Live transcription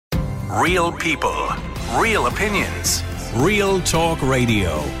Real people, real opinions. Real Talk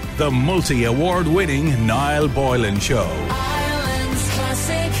Radio. The multi-award winning Niall Boylan Show. Ireland's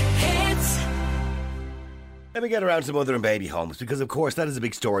classic hits. Let me get around to mother and baby homes, because of course that is a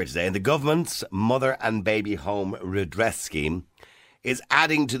big story today. And the government's mother and baby home redress scheme is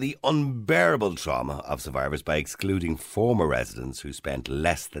adding to the unbearable trauma of survivors by excluding former residents who spent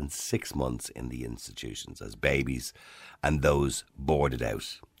less than 6 months in the institutions as babies and those boarded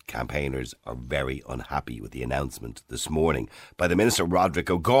out. Campaigners are very unhappy with the announcement this morning by the Minister Roderick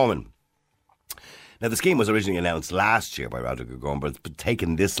O'Gorman. Now, the scheme was originally announced last year by Roderick O'Gorman, but it's been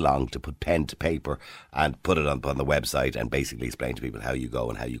taken this long to put pen to paper and put it on the website and basically explain to people how you go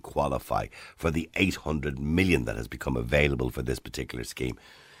and how you qualify for the 800 million that has become available for this particular scheme.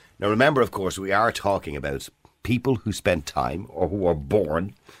 Now, remember, of course, we are talking about people who spent time or who were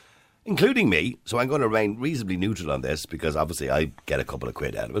born, including me, so I'm going to remain reasonably neutral on this because obviously I get a couple of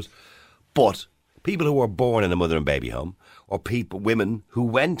quid out of it. But people who were born in a mother and baby home, or women who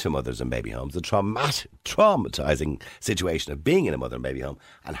went to mothers and baby homes, the traumatising situation of being in a mother and baby home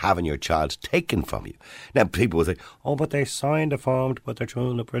and having your child taken from you. Now, people will say, oh, but they signed a form to put their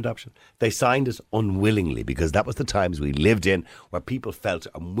children up for adoption. They signed it unwillingly because that was the times we lived in where people felt,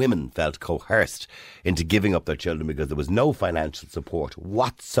 and women felt, coerced into giving up their children because there was no financial support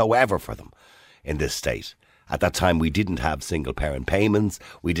whatsoever for them in this state. At that time, we didn't have single parent payments.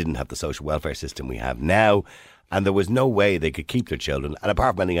 We didn't have the social welfare system we have now. And there was no way they could keep their children. And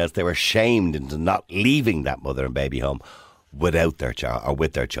apart from anything else, they were shamed into not leaving that mother and baby home without their child or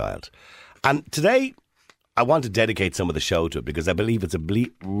with their child. And today, I want to dedicate some of the show to it because I believe it's a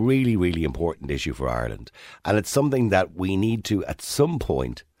really, really important issue for Ireland. And it's something that we need to, at some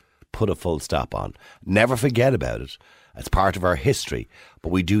point, put a full stop on. Never forget about it. It's part of our history.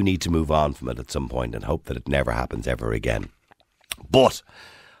 But we do need to move on from it at some point and hope that it never happens ever again. But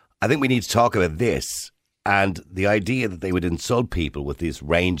I think we need to talk about this. And the idea that they would insult people with this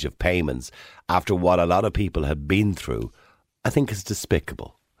range of payments after what a lot of people have been through, I think is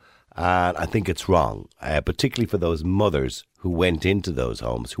despicable. And I think it's wrong, particularly for those mothers who went into those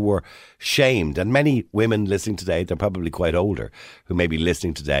homes, who were shamed. And many women listening today, they're probably quite older, who may be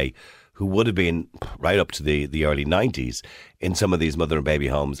listening today, who would have been right up to the early 90s in some of these mother and baby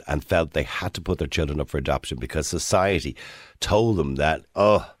homes and felt they had to put their children up for adoption because society told them that,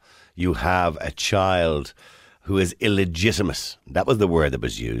 you have a child who is illegitimate. That was the word that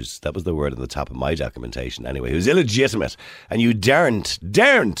was used. That was the word on the top of my documentation anyway. Who's illegitimate. And you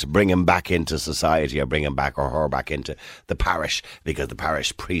daren't bring him back into society or bring him back or her back into the parish because the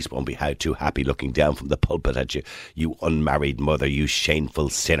parish priest won't be too happy looking down from the pulpit at you, you unmarried mother, you shameful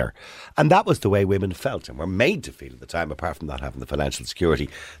sinner. And that was the way women felt and were made to feel at the time, apart from not having the financial security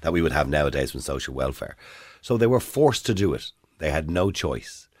that we would have nowadays from social welfare. So they were forced to do it. They had no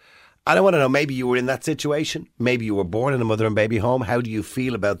choice. And I want to know, maybe you were in that situation. Maybe you were born in a mother and baby home. How do you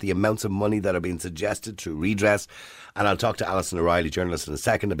feel about the amounts of money that are being suggested through Redress? And I'll talk to Alison O'Reilly, journalist, in a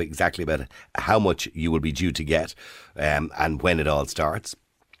second exactly about how much you will be due to get and when it all starts.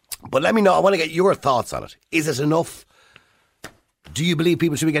 But let me know, I want to get your thoughts on it. Is it enough? Do you believe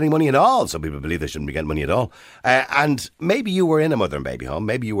people should be getting money at all? Some people believe they shouldn't be getting money at all. And maybe you were in a mother and baby home.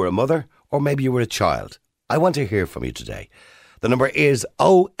 Maybe you were a mother or maybe you were a child. I want to hear from you today. The number is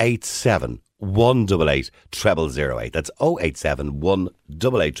 087 188 0008. That's 087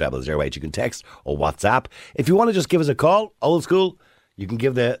 188 0008. You can text or WhatsApp. If you want to just give us a call, old school, you can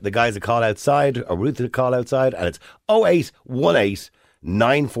give the guys a call outside or Ruth a call outside, and it's 0818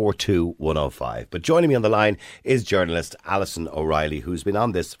 942 105. But joining me on the line is journalist Alison O'Reilly, who's been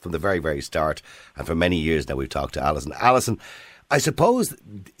on this from the very, very start. And for many years now we've talked to Alison. Alison, I suppose,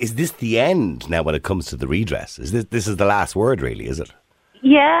 is this the end now when it comes to the redress? This is the last word, really, is it?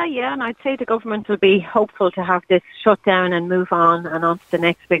 Yeah, and I'd say the government will be hopeful to have this shut down and move on and on to the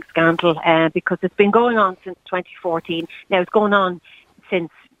next big scandal because it's been going on since 2014. Now, it's going on since,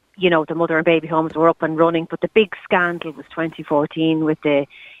 the mother and baby homes were up and running, but the big scandal was 2014 with the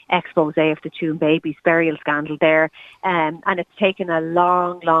expose of the two babies, burial scandal there. And it's taken a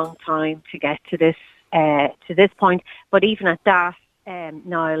long, long time to get to this point. But even at that,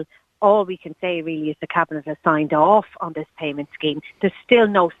 Niall, all we can say really is the Cabinet has signed off on this payment scheme. There's still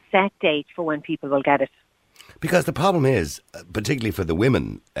no set date for when people will get it. Because the problem is, particularly for the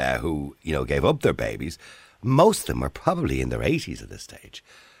women who, gave up their babies, most of them are probably in their 80s at this stage.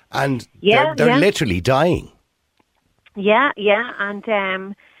 And they're literally dying. Yeah.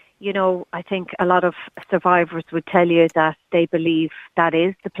 And, I think a lot of survivors would tell you that they believe that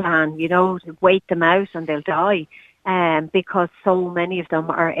is the plan, to wait them out and they'll die. Because so many of them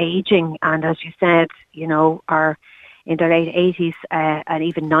are aging and, as you said, are in their late 80s and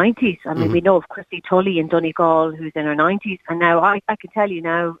even 90s. I mean, we know of Christy Tully in Donegal, who's in her 90s, and now I can tell you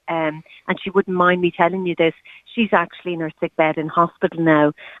now, and she wouldn't mind me telling you this, she's actually in her sick bed in hospital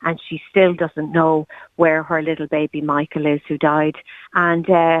now, and she still doesn't know where her little baby Michael is, who died. And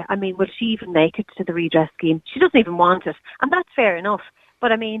I mean, will she even make it to the redress scheme? She doesn't even want it, and that's fair enough.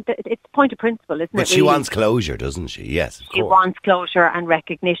 But I mean, it's point of principle, isn't it? But she wants closure, doesn't she? Yes, of course. She wants closure and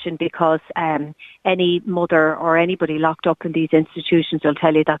recognition, because any mother or anybody locked up in these institutions will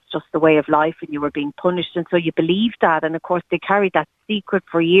tell you that's just the way of life and you were being punished. And so you believe that. And of course, they carried that secret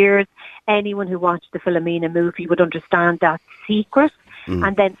for years. Anyone who watched the Philomena movie would understand that secret.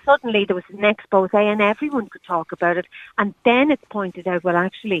 And then suddenly there was an expose and everyone could talk about it. And then it's pointed out, well,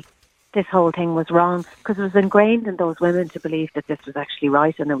 actually, this whole thing was wrong, because it was ingrained in those women to believe that this was actually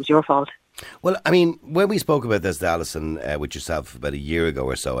right and it was your fault. Well, I mean, when we spoke about this, Alison, with yourself about a year ago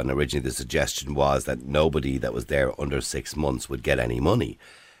or so, and originally the suggestion was that nobody that was there under 6 months would get any money.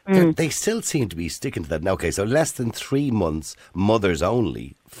 They still seem to be sticking to that. Now, okay, so less than 3 months, mothers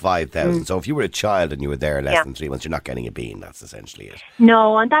only, 5,000. So if you were a child and you were there less than 3 months, you're not getting a bean. That's essentially it.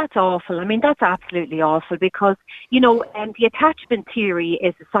 No, and that's awful. I mean, that's absolutely awful, because, you know, the attachment theory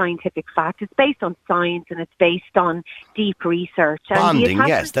is a scientific fact. It's based on science and it's based on deep research. And bonding,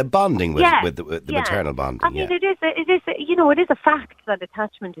 yes, the bonding with the maternal bonding. I mean, it is a fact that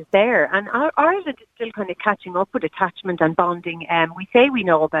attachment is there, and Ireland is still kind of catching up with attachment and bonding. We say we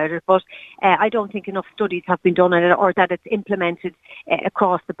know about it, but I don't think enough studies have been done on it, or that it's implemented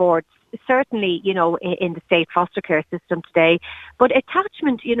across the board. Certainly, you know, in the state foster care system today. But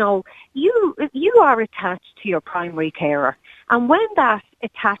attachment, you know, you are attached to your primary carer, and when that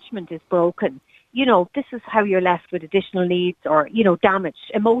attachment is broken, you know, this is how you're left with additional needs, or, you know, damage,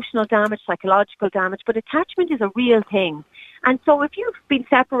 emotional damage, psychological damage. But attachment is a real thing. And so if you've been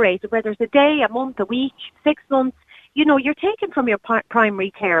separated, whether it's a day, a month, a week, 6 months, you know, you're taken from your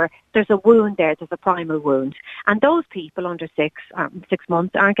primary care. There's a wound there. There's a primal wound. And those people under 6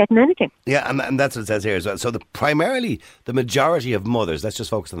 months aren't getting anything. Yeah, and that's what it says here as well. So primarily, the majority of mothers, let's just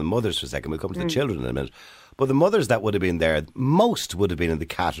focus on the mothers for a second. We'll come to the children in a minute. But the mothers that would have been there, most would have been in the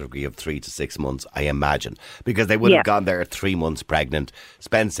category of 3 to 6 months, I imagine. Because they would have gone there 3 months pregnant,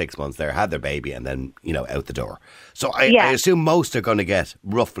 spent 6 months there, had their baby, and then, you know, out the door. So I assume most are going to get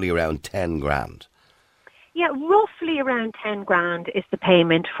roughly around 10 grand. Yeah, roughly around 10 grand is the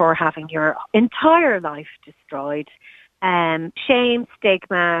payment for having your entire life destroyed. Shame,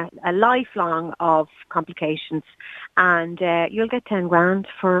 stigma, a lifelong of complications, and you'll get 10 grand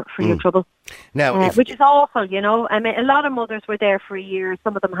for your trouble. Now, which is awful, you know. I mean, a lot of mothers were there for a year.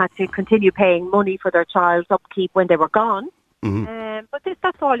 Some of them had to continue paying money for their child's upkeep when they were gone. But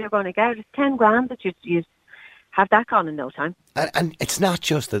that's all you're going to get. It's 10 grand that you have that gone in no time. And it's not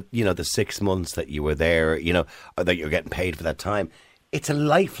just that, you know, the 6 months that you were there, you know, or that you're getting paid for that time. It's a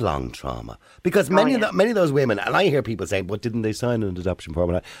lifelong trauma, because many of those women, and I hear people saying, "But didn't they sign an adoption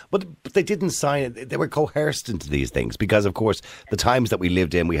form?" But they didn't sign it. They were coerced into these things because, of course, the times that we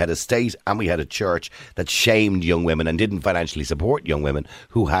lived in, we had a state and we had a church that shamed young women and didn't financially support young women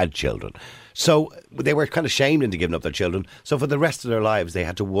who had children. So they were kind of shamed into giving up their children. So for the rest of their lives, they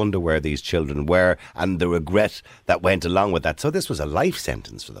had to wonder where these children were and the regret that went along with that. So this was a life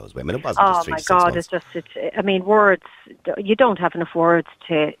sentence for those women. It wasn't just 3 to 6 months. Oh my God! I mean, words. You don't have enough words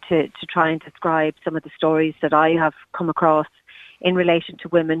to try and describe some of the stories that I have come across in relation to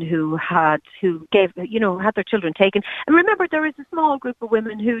women who had their children taken. And remember, there is a small group of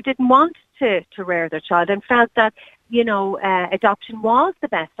women who didn't want to rear their child and felt that, you know, adoption was the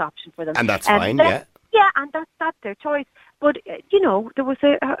best option for them. And that's fine, yeah. Yeah, and that's their choice. But, you know, there was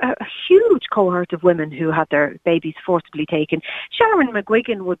a huge cohort of women who had their babies forcibly taken. Sharon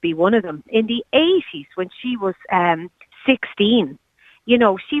McGuigan would be one of them. In the 80s, when she was 16, you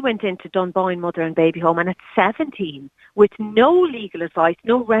know, she went into Dunboyne Mother and Baby Home, and at 17, with no legal advice,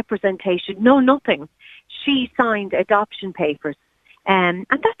 no representation, no nothing, she signed adoption papers. And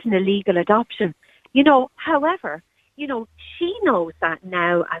that's an illegal adoption. You know, however, you know, she knows that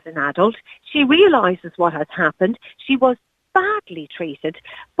now as an adult. She realises what has happened. She was badly treated,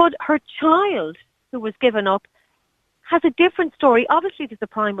 but her child, who was given up, has a different story. Obviously, there's a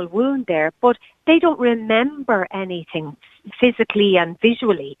primal wound there, but they don't remember anything physically and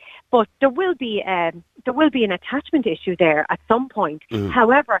visually. But there will be an attachment issue there at some point.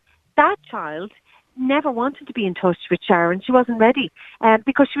 However, that child never wanted to be in touch with Sharon. She wasn't ready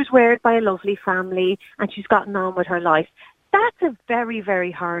because she was reared by a lovely family and she's gotten on with her life. That's a very,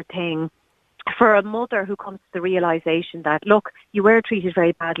 very hard thing for a mother who comes to the realisation that, look, you were treated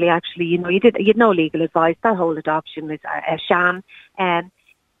very badly. Actually, you know, you had no legal advice. That whole adoption was a sham.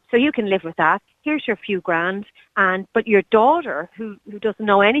 So you can live with that. Here's your few grand. But your daughter, who doesn't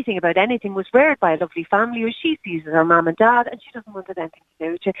know anything about anything, was reared by a lovely family who she sees as her mum and dad, and she doesn't want anything to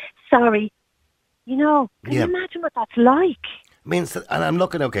do with you. Sorry. Can you imagine what that's like? I mean, and I'm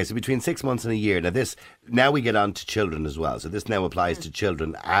looking, so between 6 months and a year. Now we get on to children as well. So this now applies to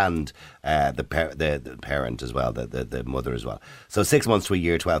children and the parent as well, the mother as well. So 6 months to a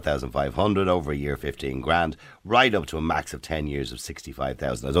year, 12,500, over a year, 15 grand, right up to a max of 10 years of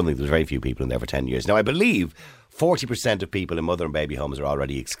 65,000. I don't think there's very few people in there for 10 years. Now, I believe 40% of people in mother and baby homes are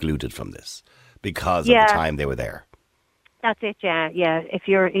already excluded from this because of the time they were there. That's it, yeah. If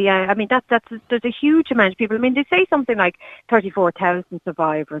you're, I mean, there's a huge amount of people. I mean, they say something like 34,000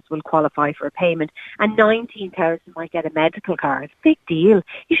 survivors will qualify for a payment, and 19,000 might get a medical card. Big deal.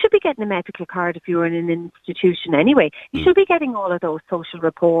 You should be getting a medical card if you're in an institution anyway. You should be getting all of those social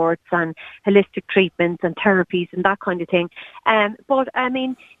reports and holistic treatments and therapies and that kind of thing. But I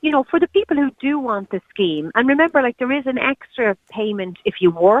mean, for the people who do want the scheme, and remember, like, there is an extra payment if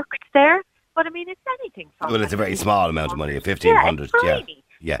you worked there. But I mean, it's anything. Well, it's a very small amount of money, 1,500. It's tiny.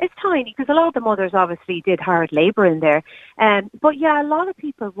 Yeah, it's tiny because a lot of the mothers obviously did hard labour in there. But a lot of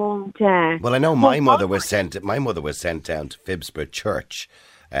people won't. Well, I know my mother was sent down to Phibsborough Church.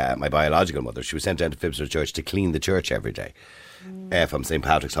 My biological mother, she was sent down to Phibsborough Church to clean the church every day. From St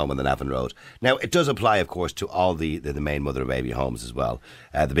Patrick's Home on the Navan Road. Now, it does apply, of course, to all the main mother and baby homes as well.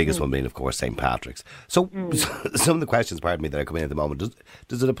 The biggest one being, of course, St Patrick's. So, some of the questions, pardon me, that are coming in at the moment,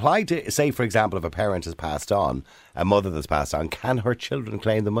 does it apply to, say, for example, if a parent has passed on, a mother that's passed on, can her children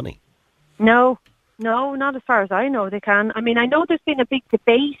claim the money? No, not as far as I know they can. I mean, I know there's been a big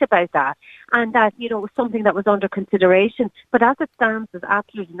debate about that, and that, it was something that was under consideration. But as it stands, there's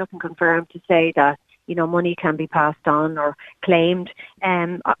absolutely nothing confirmed to say that money can be passed on or claimed,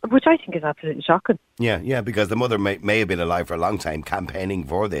 which I think is absolutely shocking. Yeah, because the mother may have been alive for a long time campaigning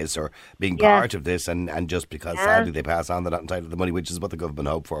for this or being part of this, and just because sadly they pass on, they're not entitled to the money, which is what the government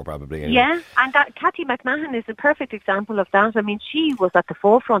hoped for probably. Anyway. Yeah, and that Cathy McMahon is a perfect example of that. I mean, she was at the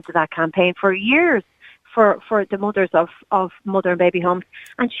forefront of that campaign for years for the mothers of mother and baby homes,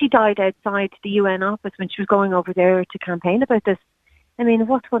 and she died outside the UN office when she was going over there to campaign about this. I mean,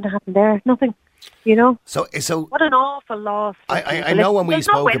 what's going to happen there? Nothing. So what an awful loss. I know when we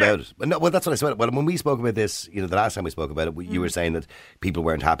spoke about it. No, well, that's what I said. Well, when we spoke about this, the last time we spoke about it, you were saying that people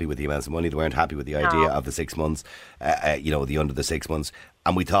weren't happy with the amounts of money. They weren't happy with the idea of the 6 months. The under the 6 months,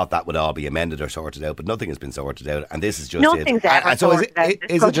 and we thought that would all be amended or sorted out, but nothing has been sorted out, and this is just Nothing's ever and so sorted out.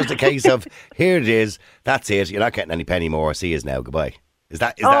 Is it just a case of here it is, that's it, you're not getting any penny more, see us now, goodbye? Is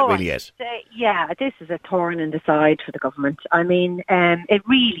that really it? This is a thorn in the side for the government. I mean, it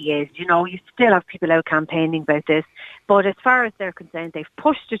really is. You still have people out campaigning about this, but as far as they're concerned, they've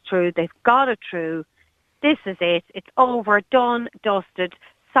pushed it through, they've got it through. This is it. It's over, done, dusted.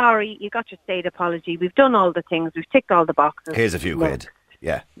 Sorry, you got your state apology. We've done all the things. We've ticked all the boxes. Here's a few quid.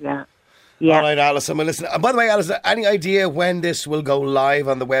 Yeah. Yeah. All right, Alison. Well, listen. By the way, Alison, any idea when this will go live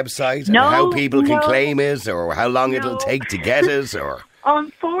on the website? No. And how people can claim it, or how long it'll take to get it, or?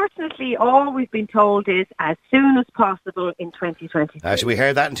 Unfortunately, all we've been told is as soon as possible in 2022. Actually, we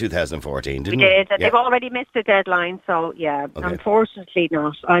heard that in 2014, didn't we? We did, and they've already missed the deadline, so unfortunately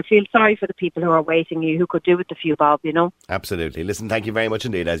not. I feel sorry for the people who are waiting, who could do with the few bob, Absolutely. Listen, thank you very much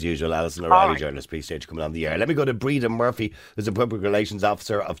indeed, as usual, Alison O'Reilly, journalist. Appreciate you coming on the air. Let me go to Breda Murphy, who's a Public Relations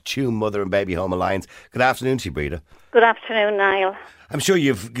Officer of Tuam Mother and Baby Home Alliance. Good afternoon to you, Breda. Good afternoon, Niall. I'm sure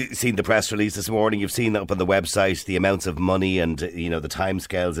you've seen the press release this morning. You've seen up on the website the amounts of money and the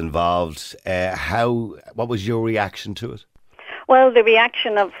timescales involved. What was your reaction to it? Well, the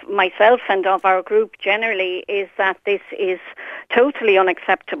reaction of myself and of our group generally is that this is totally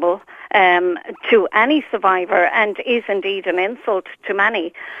unacceptable to any survivor, and is indeed an insult to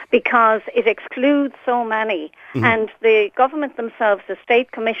many, because it excludes so many. And the government themselves, the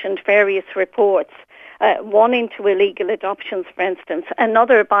state commissioned various reports, one into illegal adoptions, for instance,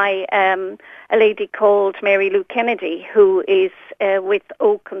 another by a lady called Mary Lou Kennedy, who is with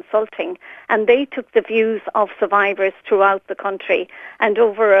Oak Consulting, and they took the views of survivors throughout the country, and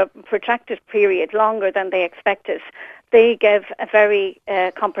over a protracted period, longer than they expected, they gave a very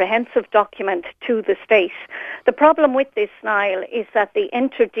comprehensive document to the state. The problem with this, Niall, is that the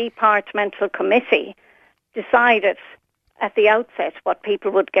interdepartmental committee decided at the outset what people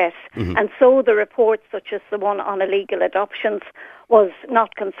would get. And so the reports, such as the one on illegal adoptions, was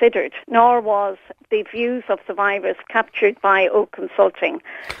not considered, nor was the views of survivors captured by Oak Consulting.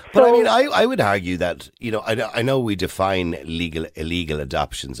 But I mean, I would argue that, I know we define illegal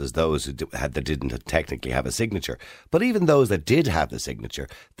adoptions as those who that didn't technically have a signature, but even those that did have the signature,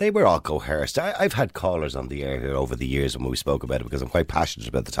 they were all coerced. I've had callers on the air here over the years when we spoke about it, because I'm quite passionate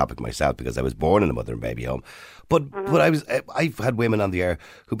about the topic myself, because I was born in a mother and baby home. But I've had women on the air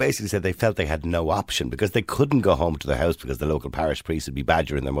who basically said they felt they had no option because they couldn't go home to their house because the local parish priest would be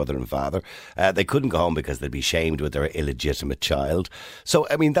badgering their mother and father. They couldn't go home because they'd be shamed with their illegitimate child. So,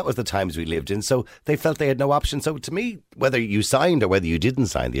 I mean, that was the times we lived in. So they felt they had no option. So to me, whether you signed or whether you didn't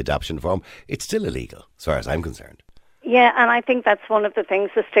sign the adoption form, it's still illegal, as far as I'm concerned. Yeah, and I think that's one of the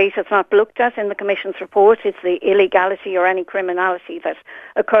things the state has not looked at in the Commission's report, is the illegality or any criminality that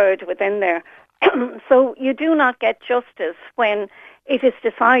occurred within there. So you do not get justice when it is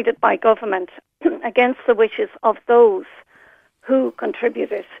decided by government against the wishes of those who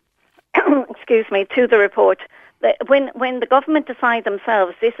contributed to the report. When the government decide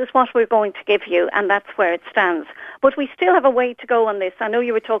themselves, this is what we're going to give you, and that's where it stands. But we still have a way to go on this. I know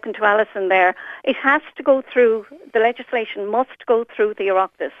you were talking to Alison there. It has to go through, the legislation must go through the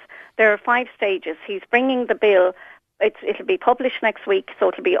Oireachtas. There are 5 stages. He's bringing the bill. It'll be published next week, so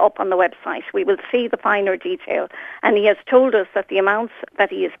it'll be up on the website. We will see the finer detail. And he has told us that the amounts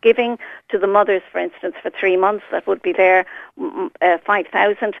that he is giving to the mothers, for instance, for 3 months, that would be there,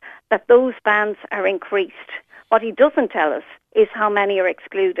 5,000, that those bands are increased. What he doesn't tell us is how many are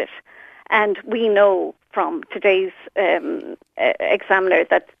excluded. And we know from today's examiner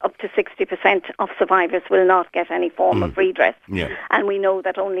that up to 60% of survivors will not get any form of redress. Yeah. And we know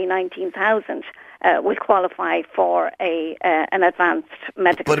that only 19,000 will qualify for an advanced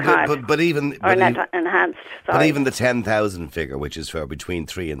medical card. But even enhanced. Sorry. But even the 10,000 figure, which is for between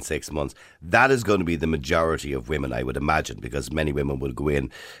 3 and 6 months, that is going to be the majority of women, I would imagine, because many women will go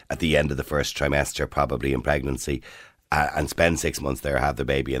in at the end of the first trimester, probably in pregnancy, and spend 6 months there, have the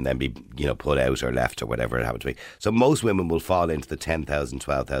baby, and then be, put out or left or whatever it happens to be. So most women will fall into the 10,000,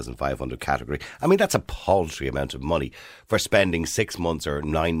 12,500 category. I mean, that's a paltry amount of money for spending 6 months or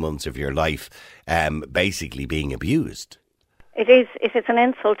 9 months of your life basically being abused. It is an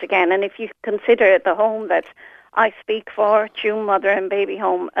insult again, and if you consider the home that I speak for, Tuam Mother and Baby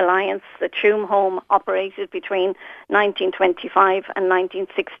Home Alliance, the Tuam home operated between 1925 and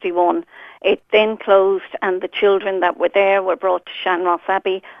 1961. It then closed, and the children that were there were brought to Shanross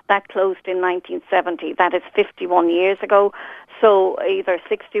Abbey. That closed in 1970. That is 51 years ago. So either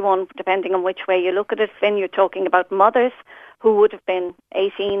 61, depending on which way you look at it, then you're talking about mothers who would have been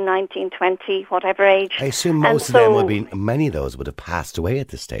 18, 19, 20, whatever age. I assume many of those would have passed away at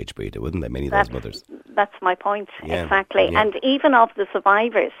this stage, Breda, wouldn't they? Many of those mothers. That's my point, yeah, exactly. Yeah. And even of the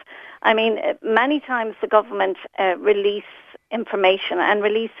survivors, I mean, many times the government release information and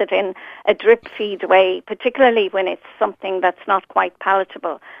release it in a drip feed way, particularly when it's something that's not quite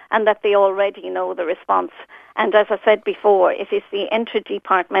palatable and that they already know the response. And as I said before, it is the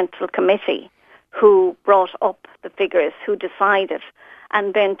interdepartmental committee who brought up the figures, who decided,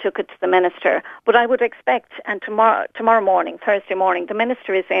 and then took it to the minister. But I would expect, and tomorrow morning, Thursday morning, the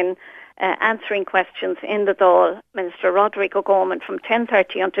minister is in answering questions in the Dáil, Minister Roderick O'Gorman, from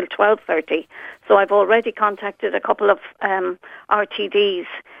 10:30 until 12:30. So I've already contacted a couple of RTDs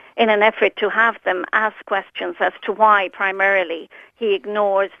in an effort to have them ask questions as to why primarily he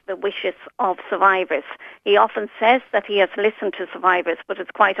ignores the wishes of survivors. He often says that he has listened to survivors, but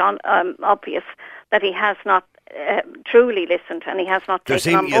it's quite obvious that he has not truly listened, and he has not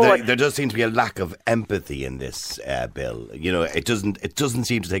taken on board. There does seem to be a lack of empathy in this bill. It doesn't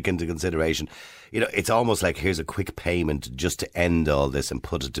seem to take into consideration. It's almost like here's a quick payment just to end all this and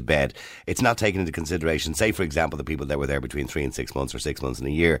put it to bed. It's not taken into consideration, say, for example, the people that were there between 3 and 6 months or 6 months in a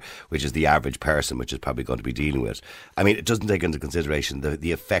year, which is the average person, which is probably going to be dealing with. I mean, it doesn't take into consideration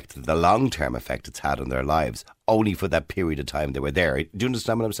the effect, the long-term effect it's had on their lives, only for that period of time they were there. Do you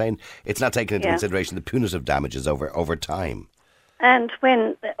understand what I'm saying? It's not taking into consideration the punitive damages over time. And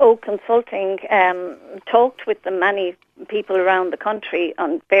when Oak Consulting talked with the many people around the country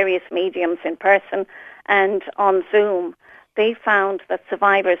on various mediums, in person and on Zoom, they found that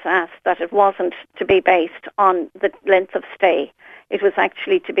survivors asked that it wasn't to be based on the length of stay. It was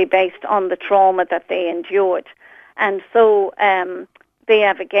actually to be based on the trauma that they endured. And so they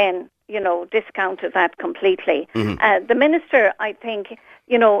have, again, discounted that completely. Mm-hmm. The minister, I think,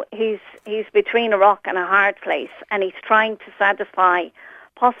 he's between a rock and a hard place, and he's trying to satisfy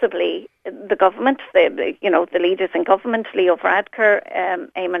possibly the government, the leaders in government, Leo Varadkar,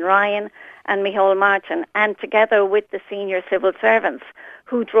 Eamon Ryan and Micheál Martin, and together with the senior civil servants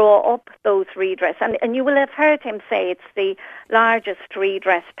who draw up those redress. And you will have heard him say it's the largest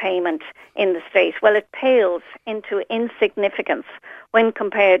redress payment in the state. Well, it pales into insignificance when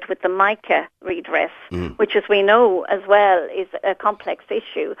compared with the MICA redress, which, as we know as well, is a complex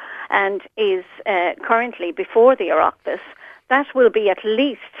issue and is currently before the Oireachtas. That will be at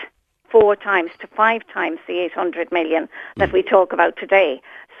least 4 times to 5 times the 800 million that we talk about today.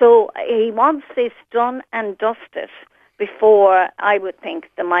 So he wants this done and dusted before, I would think,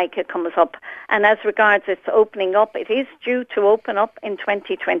 the MICA comes up. And as regards its opening up, it is due to open up in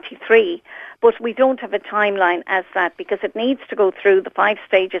 2023, but we don't have a timeline as that because it needs to go through the 5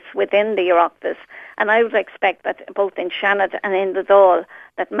 stages within the Oireachtas. And I would expect that both in Shannon and in the Dáil,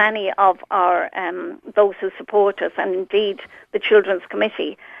 that many of our those who support us, and indeed the Children's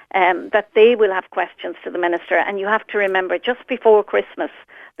Committee, that they will have questions to the Minister. And you have to remember, just before Christmas,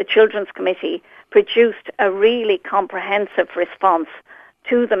 the Children's Committee produced a really comprehensive response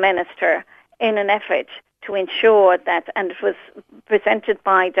to the Minister in an effort to ensure that, and it was presented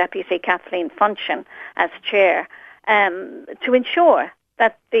by Deputy Kathleen Funchion as chair, to ensure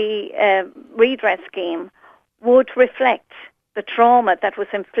that the redress scheme would reflect the trauma that was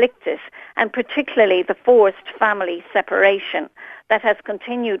inflicted, and particularly the forced family separation that has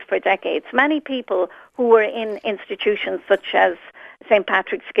continued for decades. Many people who were in institutions such as St.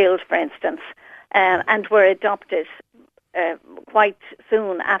 Patrick's Guild, for instance, and were adopted quite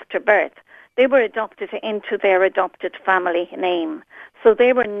soon after birth, they were adopted into their adopted family name. So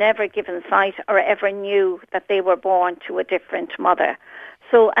they were never given sight or ever knew that they were born to a different mother.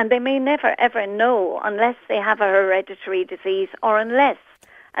 So, and they may never ever know unless they have a hereditary disease, or unless,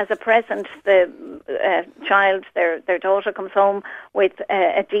 as a present, the child, their daughter, comes home with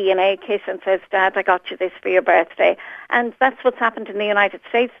a DNA kit and says, "Dad, I got you this for your birthday." And that's what's happened in the United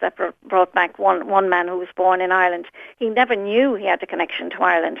States, that brought back one man who was born in Ireland. He never knew he had a connection to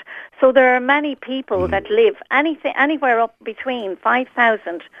Ireland. So there are many people that live anywhere up between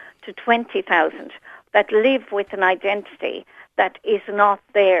 5,000 to 20,000 that live with an identity that is not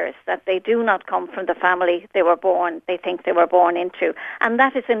theirs, that they do not come from the family they think they were born into. And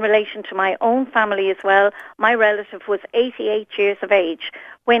that is in relation to my own family as well. My relative was 88 years of age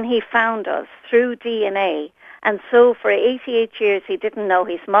when he found us through DNA. And so for 88 years he didn't know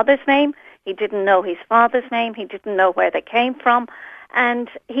his mother's name, he didn't know his father's name, he didn't know where they came from. And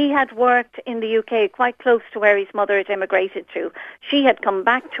he had worked in the UK quite close to where his mother had immigrated to. She had come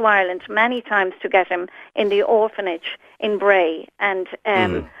back to Ireland many times to get him in the orphanage in Bray, and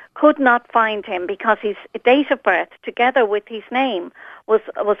could not find him because his date of birth, together with his name,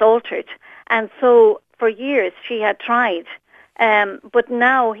 was altered. And so for years she had tried, but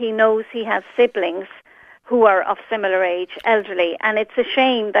now he knows he has siblings who are of similar age, elderly, and it's a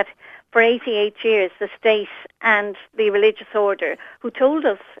shame that for 88 years, the state and the religious order, who told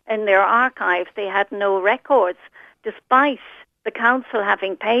us in their archives they had no records, despite the council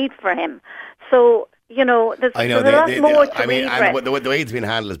having paid for him. So, there's a lot more to read. And the way it's been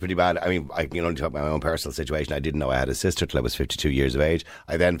handled is pretty bad. I mean, I can only talk about my own personal situation. I didn't know I had a sister till I was 52 years of age.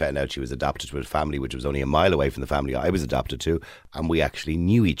 I then found out she was adopted to a family which was only a mile away from the family I was adopted to, and we actually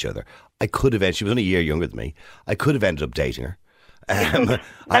knew each other. She was only a year younger than me. I could have ended up dating her.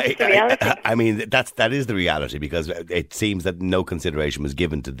 That's the reality. I mean, that is the reality, because it seems that no consideration was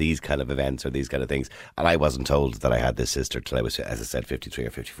given to these kind of events or these kind of things, and I wasn't told that I had this sister till I was, as I said, 53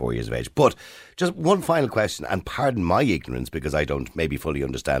 or 54 years of age. But just one final question, and pardon my ignorance, because I don't maybe fully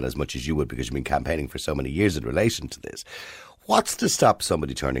understand as much as you would, because you've been campaigning for so many years in relation to this. What's to stop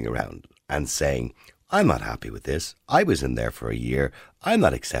somebody turning around and saying, I'm not happy with this, I was in there for a year, I'm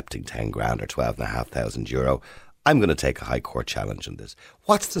not accepting 10 grand or €12,500, I'm going to take a High Court challenge on this.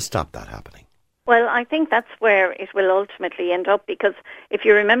 What's to stop that happening? Well, I think that's where it will ultimately end up, because if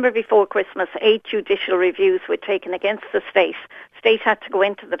you remember before Christmas, 8 judicial reviews were taken against the state. State had to go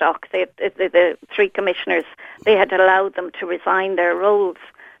into the dock. The 3 commissioners, they had allowed them to resign their roles.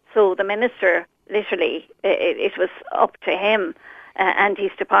 So the minister, literally, it was up to him and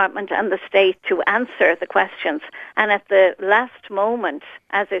his department and the state to answer the questions. And at the last moment,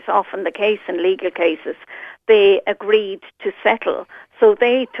 as is often the case in legal cases, they agreed to settle. So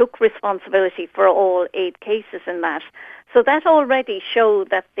they took responsibility for all 8 cases in that. So that already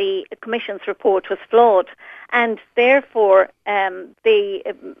showed that the Commission's report was flawed, and therefore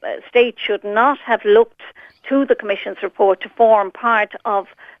the state should not have looked to the Commission's report to form part of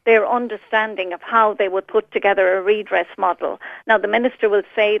their understanding of how they would put together a redress model. Now, the Minister will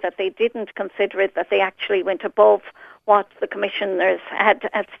say that they didn't consider it, that they actually went above what the commissioners had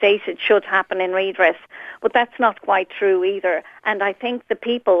stated should happen in redress. But that's not quite true either. And I think the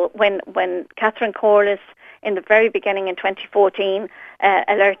people, when Catherine Corliss in the very beginning in 2014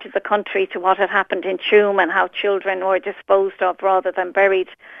 alerted the country to what had happened in Tuam and how children were disposed of rather than buried,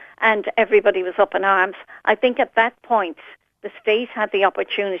 and everybody was up in arms, I think at that point the state had the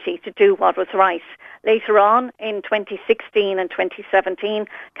opportunity to do what was right. Later on, in 2016 and 2017,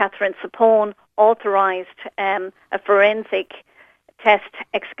 Catherine Sapone authorised a forensic test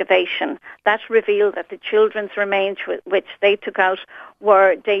excavation that revealed that the children's remains which they took out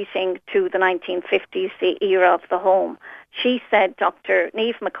were dating to the 1950s, the era of the home. She said, Dr.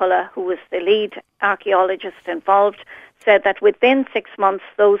 Niamh McCullough, who was the lead archaeologist involved, said that within 6 months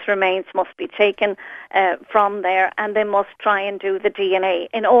those remains must be taken from there, and they must try and do the DNA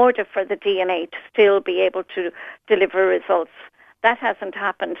in order for the DNA to still be able to deliver results. That hasn't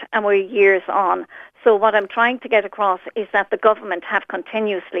happened, and we're years on. So what I'm trying to get across is that the government have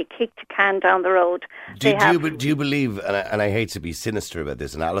continuously kicked a can down the road. Do you believe, and I hate to be sinister about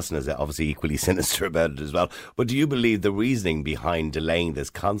this, and Alison is obviously equally sinister about it as well, but do you believe the reasoning behind delaying this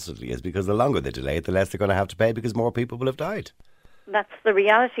constantly is because the longer they delay it, the less they're going to have to pay because more people will have died? That's the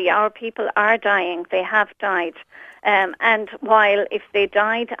reality. Our people are dying. They have died. And while if they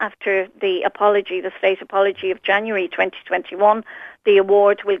died after the apology, the state apology of January 2021, the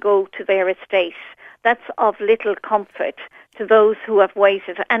award will go to their estate. That's of little comfort to those who have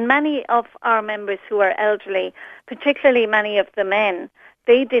waited. And many of our members who are elderly, particularly many of the men,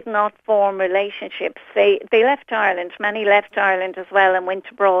 they did not form relationships. They left Ireland. Many left Ireland as well and went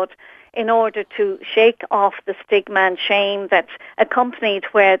abroad in order to shake off the stigma and shame that accompanied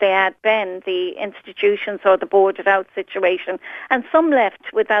where they had been, the institutions or the boarded out situation. And some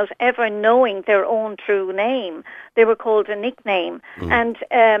left without ever knowing their own true name. They were called a nickname. And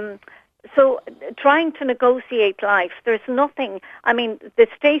so trying to negotiate life, there's nothing, I mean, the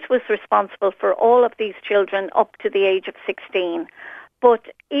state was responsible for all of these children up to the age of 16.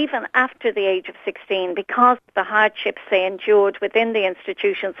 But even after the age of 16, because of the hardships they endured within the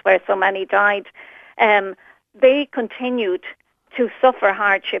institutions where so many died, they continued to suffer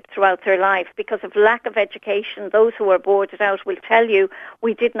hardship throughout their life because of lack of education. Those who were boarded out will tell you,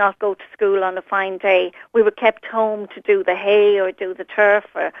 we did not go to school on a fine day. We were kept home to do the hay or do the turf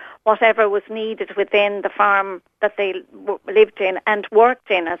or whatever was needed within the farm that they lived in and worked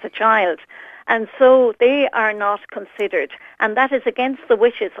in as a child. And so they are not considered. And that is against the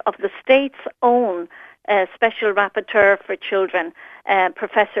wishes of the state's own Special Rapporteur for Children,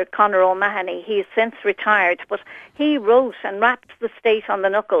 Professor Conor O'Mahony. He is since retired, but he wrote and rapped the state on the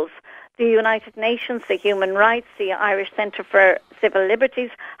knuckles. The United Nations, the Human Rights, the Irish Centre for Civil Liberties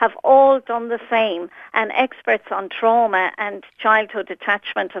have all done the same. And experts on trauma and childhood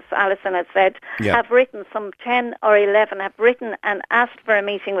attachment, as Alison has said, have written, some 10 or 11 have written and asked for a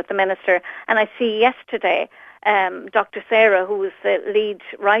meeting with the Minister. And I see yesterday Dr. Sarah, who was the lead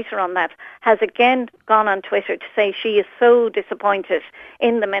writer on that, has again gone on Twitter to say she is so disappointed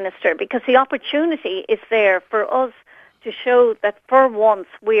in the Minister because the opportunity is there for us to show that for once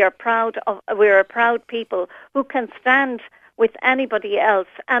we're a proud people who can stand with anybody else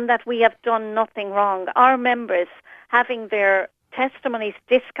and that we have done nothing wrong. Our members having their testimonies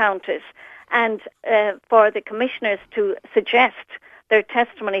discounted and for the commissioners to suggest their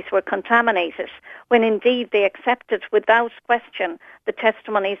testimonies were contaminated, when indeed they accepted without question the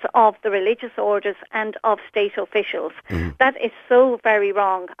testimonies of the religious orders and of state officials. That is so very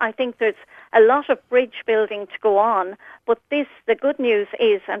wrong. I think there's a lot of bridge building to go on, but the good news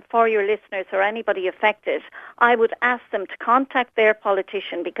is, and for your listeners or anybody affected, I would ask them to contact their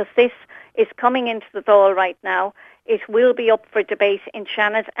politician because this is coming into the Dáil right now. It will be up for debate in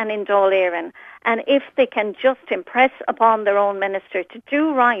Shannon and in Dáil Éireann. And if they can just impress upon their own minister to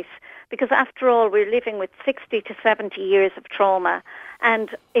do right, because after all, we're living with 60 to 70 years of trauma,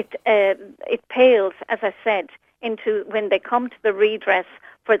 and it pales, as I said, into when they come to the redress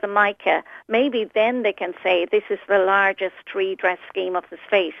for the MICA, maybe then they can say this is the largest redress scheme of the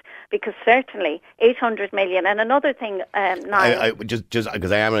state, because certainly 800 million. And another thing, I just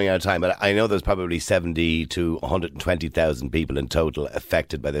because I am running out of time, but I know there's probably 70 to 120,000 people in total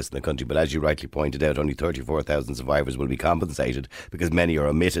affected by this in the country. But as you rightly pointed out, only 34,000 survivors will be compensated because many are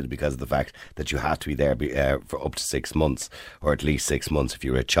omitted because of the fact that you have to be there for up to 6 months, or at least 6 months if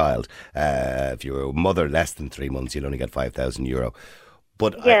you're a child. If you're a mother less than 3 months, you'll only get €5,000.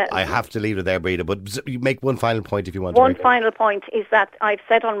 But yeah. I have to leave it there, Breda. But you make one final point if you want to. One final point is that I've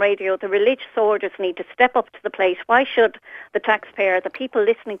said on radio the religious orders need to step up to the plate. Why should the taxpayer, the people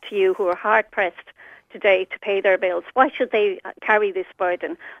listening to you who are hard-pressed today to pay their bills. Why should they carry this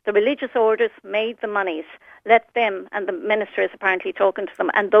burden? The religious orders made the monies. Let them, and the minister is apparently talking to them,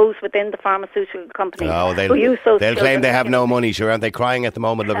 and those within the pharmaceutical companies who use those they'll claim children. they have no money, sure. Aren't they crying at the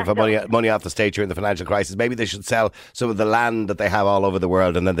moment looking for money off the state during the financial crisis? Maybe they should sell some of the land that they have all over the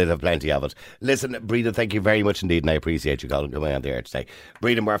world and then they'd have plenty of it. Listen, Breda, thank you very much indeed, and I appreciate you coming on the air today.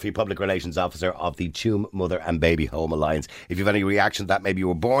 Breda Murphy, Public Relations Officer of the Tuam Mother and Baby Home Alliance. If you have any reaction to that, maybe you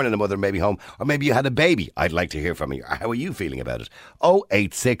were born in a mother and baby home, or maybe you had a baby, I'd like to hear from you. How are you feeling about it?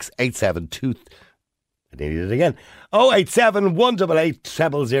 086 872 I needed it again. 087 188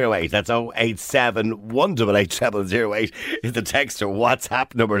 0008. That's 087 188 0008 is the text or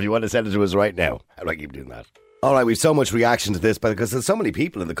WhatsApp number if you want to send it to us right now. How do I keep doing that? All right, we've so much reaction to this because there's so many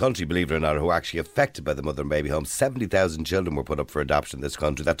people in the country, believe it or not, who are actually affected by the mother and baby homes. 70,000 children were put up for adoption in this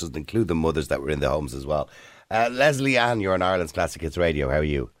country. That doesn't include the mothers that were in the homes as well. Leslie Ann, you're on Ireland's Classic Hits Radio. How are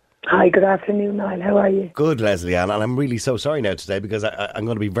you? Hi, good afternoon, Niall. How are you? Good, Leslie Ann. And I'm really so sorry now today because I'm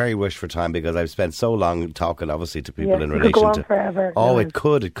going to be very rushed for time because I've spent so long talking, obviously, to people in relation it could go on to... forever. Oh, it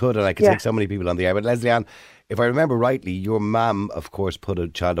could, and I could take so many people on the air. But Leslie Ann, if I remember rightly, your mum, of course, put a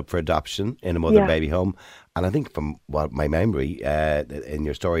child up for adoption in a mother and baby home. And I think from what my memory in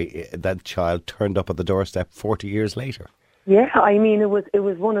your story, that child turned up at the doorstep 40 years later. Yeah, I mean, it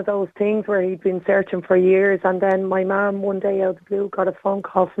was one of those things where he'd been searching for years, and then my mum one day out of the blue got a phone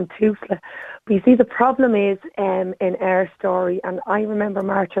call from Tufla. But you see, the problem is in our story, and I remember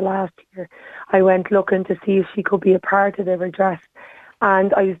March of last year, I went looking to see if she could be a part of the redress,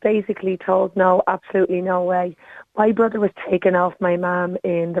 and I was basically told, no, absolutely no way. My brother was taken off my mum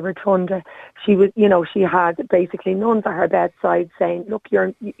in the rotunda. She was, she had basically nuns at her bedside saying, look,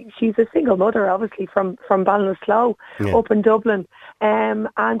 she's a single mother, obviously, from Ballinasloe up in Dublin. And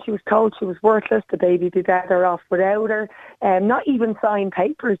she was told she was worthless, the baby would be better off without her. Not even sign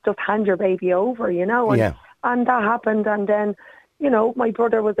papers, just hand your baby over, And, and that happened. And then, my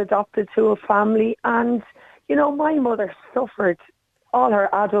brother was adopted to a family. And, my mother suffered all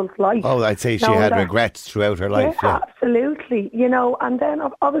her adult life. Oh, I'd say she had regrets throughout her life. Yeah, absolutely. And then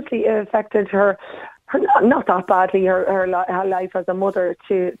obviously it affected her not that badly, her life as a mother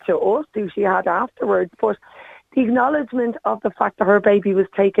to us, who she had afterwards. But the acknowledgement of the fact that her baby was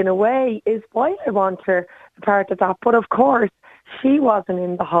taken away is why I want her a part of that. But of course, she wasn't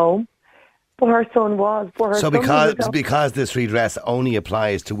in the home. But her son was. So because this redress only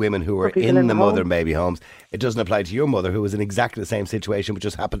applies to women who are in the mother and baby homes, it doesn't apply to your mother, who was in exactly the same situation, but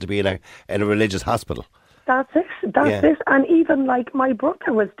just happened to be in a religious hospital. That's it. That's it. And even like my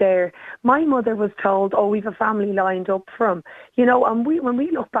brother was there. My mother was told, we've a family lined up from, and when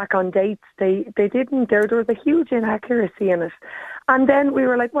we look back on dates, they didn't. There was a huge inaccuracy in it. And then we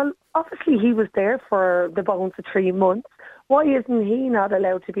were like, well, obviously he was there for the bones of 3 months. Why isn't he not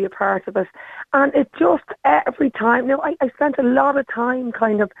allowed to be a part of it? And it just, every time, I spent a lot of time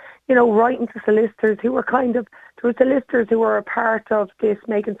kind of, writing to solicitors who were there were solicitors who were a part of this,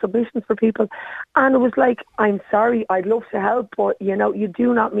 making submissions for people. And it was like, I'm sorry, I'd love to help, but, you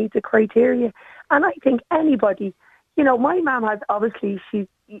do not meet the criteria. And I think anybody, my mum has, obviously,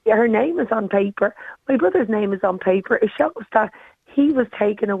 her name is on paper. My brother's name is on paper. It shows that he was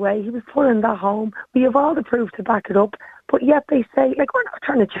taken away. He was put in that home. We have all the proof to back it up. But yet they say, we're not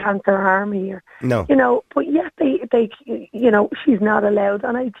trying to chance our arm here. No. But yet they she's not allowed.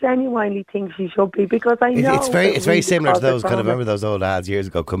 And I genuinely think she should be, because I know... It's very similar to those, remember those old ads years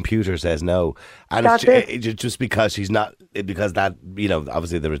ago, computer says no. And it's just because she's not, because that,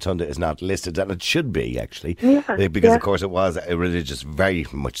 obviously the rotunda is not listed, and it should be, actually. Yeah, because, of course, it was very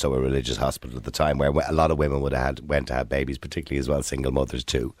much so a religious hospital at the time, where a lot of women went to have babies, particularly as well single mothers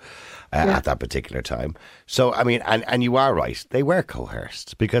too. At that particular time. So, I mean, and you are right, they were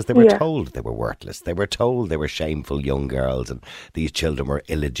coerced because they were told they were worthless. They were told they were shameful young girls, and these children were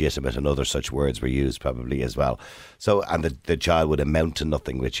illegitimate, and other such words were used probably as well. So, and the child would amount to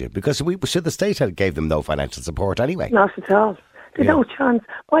nothing with you, because the state gave them no financial support anyway. Not at all. There's no chance.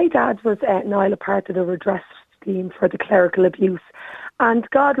 My dad was, Niall, a part of the redress scheme for the clerical abuse. And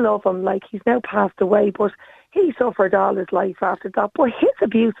God love him, he's now passed away, but he suffered all his life after that. But his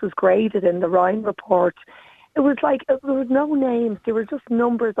abuse was graded in the Ryan report. It was like, there was no names. There were just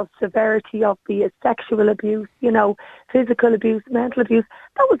numbers of severity of the sexual abuse, physical abuse, mental abuse.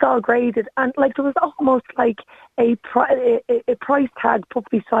 That was all graded. And there was almost like a price tag put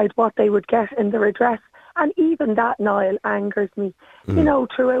beside what they would get in the redress. And even that, Niall, angers me.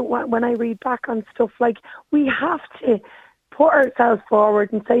 Throughout when I read back on stuff, we have to put ourselves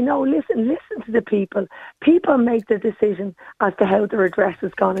forward and say, no, listen to the people. People make the decision as to how the redress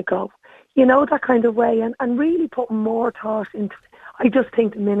is going to go. That kind of way, and really put more thought into it. I just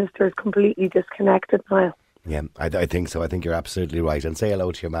think the minister is completely disconnected, Niall. Yeah, I think so. I think you're absolutely right. And say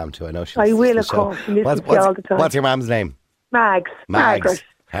hello to your mum too. I know she's I will, of course. She listens to you all the time. What's your mum's name? Mags. Margaret.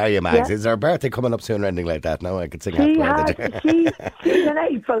 How are you, Mags? Yeah. Is her birthday coming up soon or anything like that? No, I could sing She happy birthday. she's in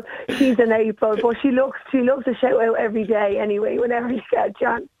April. She's in April, but she loves to shout out every day anyway, whenever you get a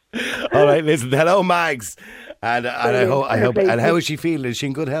chance. All right, listen. Hello, Mags. And I hope. And how is she feeling? Is she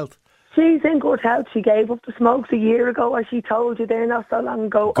in good health? She's in good health. She gave up the smokes a year ago, as she told you there not so long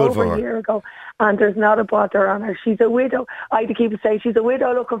ago, Good over for her. a year ago. And there's not a bother on her. She's a widow. I had to keep saying she's a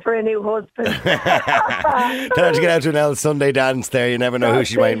widow looking for a new husband. Tell her to get out to an old Sunday dance there. You never know who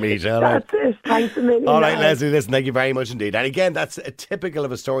she might meet. All right. That's it. Thanks a million. All right, Niall. Leslie, listen, thank you very much indeed. And again, that's a typical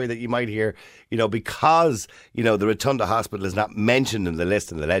of a story that you might hear, because, the Rotunda Hospital is not mentioned in the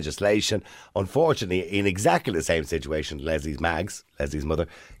list in the legislation. Unfortunately, in exactly the same situation, Leslie's mother,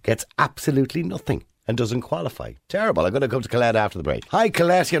 gets absolutely nothing and doesn't qualify. Terrible. I'm going to come to Colette after the break. Hi,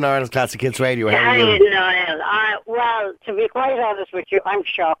 Colette, you're on Ireland's Classic Hits Radio. How are you? Niall. Well, to be quite honest with you, I'm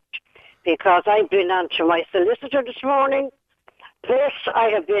shocked because I've been on to my solicitor this morning. Plus, I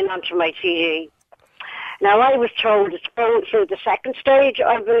have been onto my TD. Now, I was told it's going through the second stage,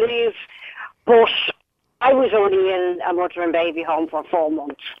 I believe, but I was only in a mother and baby home for 4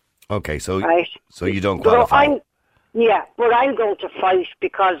 months. Okay, so Right. so you don't qualify. But I'm going to fight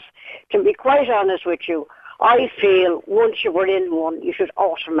because, to be quite honest with you, I feel once you were in one, you should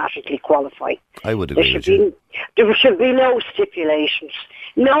automatically qualify. I would agree with you. There should be no stipulations,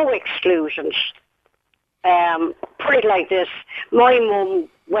 no exclusions. Put it like this, my mum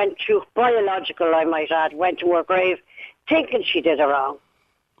went to, biological I might add, went to her grave thinking she did her wrong.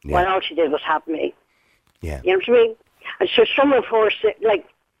 Yeah. When all she did was have me. Yeah. You know what I mean? And so some of her,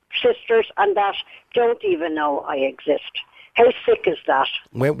 sisters and that don't even know I exist. How sick is that?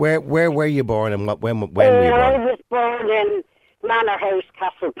 Where were you born and when were you I born? was born in Manor House,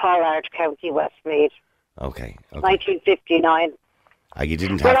 Castle Pollard, County Westmeath, Okay. 1959. You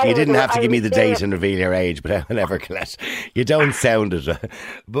didn't Well, have to I give me was the there. date and reveal your age, but whatever, Colette. You don't sound it.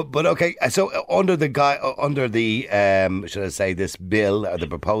 But okay, so under the should I say, this bill, or the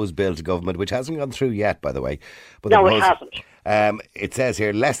proposed bill to government, which hasn't gone through yet, by the way. But No, it hasn't. It says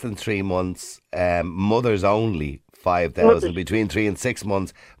here, less than 3 months, mothers only 5,000. Between 3 and 6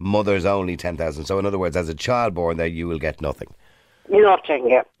 months, mothers only 10,000. So in other words, as a child born there, you will get nothing. Nothing,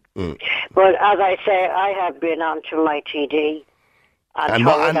 yeah. But as I say, I have been on to my TD. And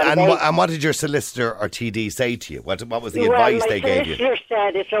what did your solicitor or TD say to you? What was the advice they gave you? My solicitor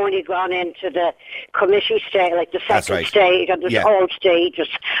said it's only gone into the committee stage, like the second stage, and there's all stages.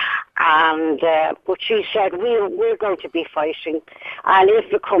 And but she said we're going to be fighting, and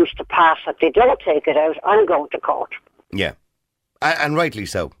if it comes to pass that they don't take it out, I'm going to court. Yeah. And rightly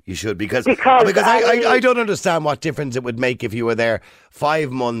so, you should, because I don't understand what difference it would make if you were there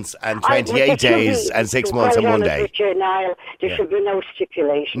 5 months and 28 days and 6 months and 1 day. Niall, there should be no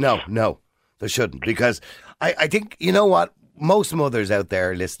stipulation. No, there shouldn't, because I think, you know what, most mothers out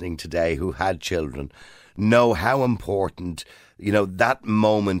there listening today who had children know how important, that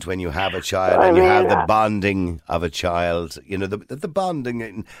moment when you have a child and you have the bonding of a child, the bonding.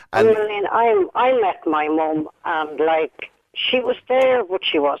 And I mean, I met my mum and she was there, but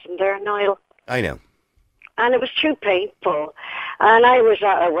she wasn't there, Niall. I know. And it was too painful. And I was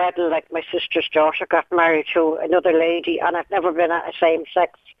at a wedding, my sister's daughter got married to another lady, and I've never been at a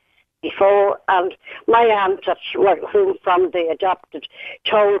same-sex before. And my aunt, who from the adopted,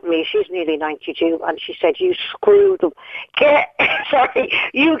 told me, she's nearly 92, and she said, you screwed them.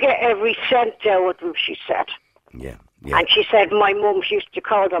 You get every cent out of them, she said. Yeah. And she said my mum, she used to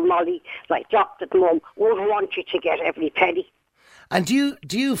call her Molly, adopted mum, would want you to get every penny. And do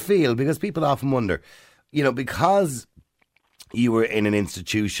you feel, because people often wonder, because you were in an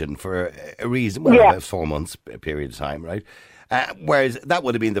institution for a reason, about 4 months period of time, right? Whereas that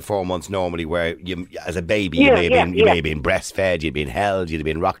would have been the 4 months normally where you, as a baby, you may have been breastfed, you'd been held, you'd have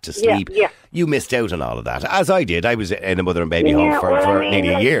been rocked to sleep. Yeah. You missed out on all of that, as I did. I was in a mother and baby home for nearly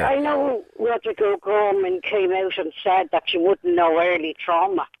a year. I know Rodrigo Gorman came out and said that you wouldn't know early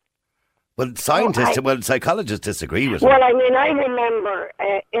trauma. Well, psychologists disagree with Well, I mean, I remember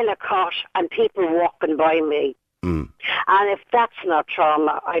in a cot and people walking by me. And if that's not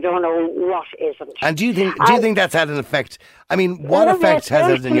trauma, I don't know what isn't. And do you think that's had an effect? I mean, what effect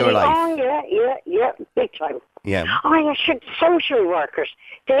has it in your life? Oh, yeah, big time. Yeah. Social workers,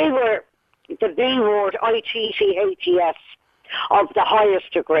 they were the B word, ITCHES, of the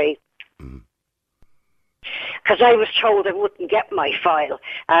highest degree. Because I was told I wouldn't get my file.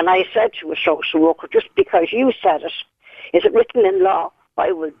 And I said to a social worker, just because you said it, is it written in law?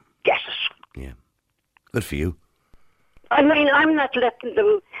 I will get it. Yeah. Good for you. I mean, I'm not letting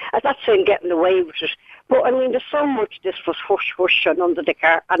them, I'm not saying getting away with it, but I mean, there's so much this was hush and under the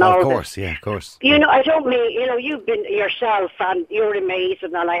car and all Of course, this. yeah, of course. You know, I don't mean, you know, you've been yourself and you're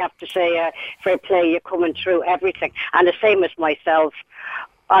amazing, and I have to say, fair play, you're coming through everything. And the same as myself.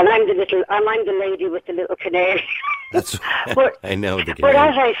 And I'm the lady with the little canary. That's but, I know the But canary.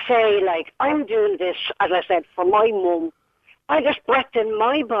 as I say, like, I'm doing this, as I said, for my mum. I just breath in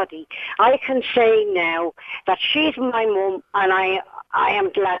my body. I can say now that she's my mum, and I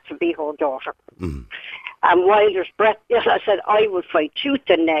am glad to be her daughter. Mm. And while there's breath, as I said, I will fight tooth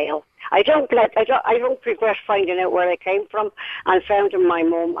and nail. I don't regret finding out where I came from and finding my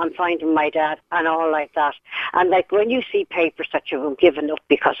mum and finding my dad and all like that. And like when you see papers that you've given up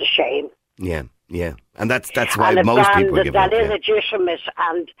because of shame. Yeah, yeah. And that's why most people give up. That illegitimate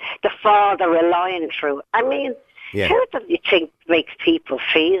and the father relying through. I mean, yeah. How do you think makes people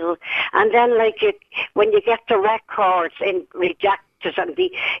feel? And then like when you get the records in redacted and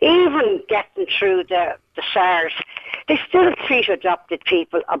even getting through the SARS, they still treat adopted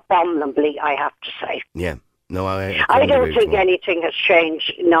people abominably, I have to say. Yeah. No, I don't think anything has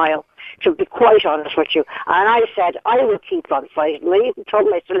changed, Niall, to be quite honest with you. And I said, I will keep on fighting. I even told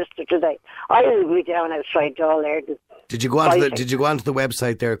my solicitor today, I will be down outside Dáil Éireann. Did you go onto the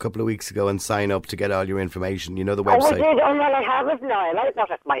website there a couple of weeks ago and sign up to get all your information? You know the website? Oh, I did. Oh, well, I have it, Niall. I've got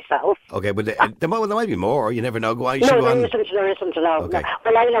it myself. Okay, but there might be more. You never know. Go on. There isn't. No. Okay. No.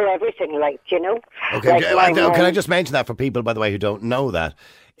 Well, I know everything, like, you know. Okay, like can I just mention that for people, by the way, who don't know that?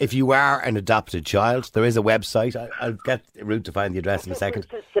 If you are an adopted child, there is a website. I'll get Ruth to find the address in a second.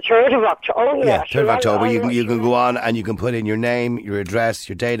 The 3rd of October. Oh, yeah. 3rd of October. You can go on and you can put in your name, your address,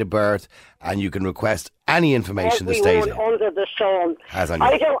 your date of birth, and you can request any information that stays in. Under the sun.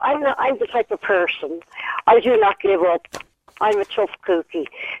 I'm the type of person. I do not give up. I'm a tough cookie.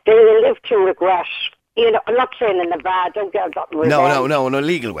 They will live to regret. You know, I'm not saying in a bad, don't get that revenge. No, in a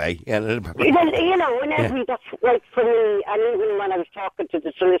legal way. Yeah. That's like for me, and even when I was talking to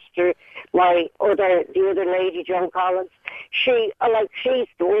the solicitor, the other lady, Joan Collins,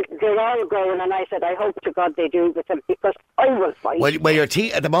 they're all going, and I said, I hope to God they do with them, because I will fight. Well,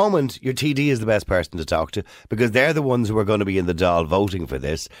 at the moment, your TD is the best person to talk to, because they're the ones who are going to be in the Dáil voting for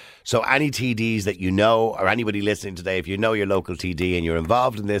this. So any TDs that you know, or anybody listening today, if you know your local TD and you're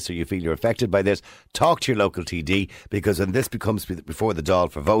involved in this, or you feel you're affected by this, talk to your local TD, because when this becomes before the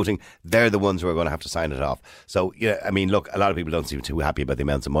Dáil for voting, they're the ones who are going to have to sign it off. So, yeah, I mean, look, a lot of people don't seem too happy about the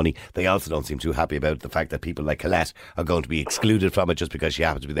amounts of money. They also don't seem too happy about the fact that people like Colette are going to be excluded from it just because she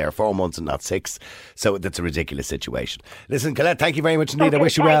happens to be there 4 months and not 6. So that's a ridiculous situation. Listen, Colette, thank you very much indeed. Okay, I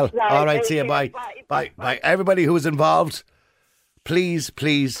wish you well. thanks, All right, thank see you. you. Bye. Bye. Everybody who is involved, please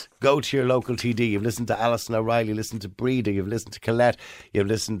go to your local TD. You've listened to Alison O'Reilly, you've listened to Breda, you've listened to Colette, you've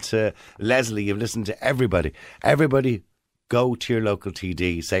listened to Leslie, you've listened to everybody. Everybody, go to your local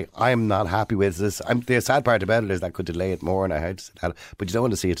TD. Say, I'm not happy with this. The sad part about it is that could delay it more, and I heard that, but you don't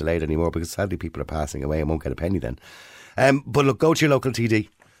want to see it delayed anymore, because sadly people are passing away and won't get a penny then. But look, go to your local TD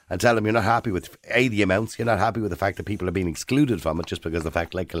and tell them you're not happy with the amounts. You're not happy with the fact that people are being excluded from it just because of the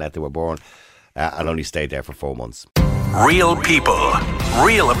fact, like Colette, they were born and only stayed there for 4 months. Real people,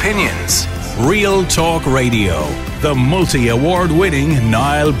 real opinions. Real Talk Radio, the multi-award winning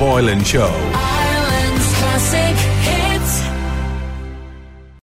Niall Boylan Show.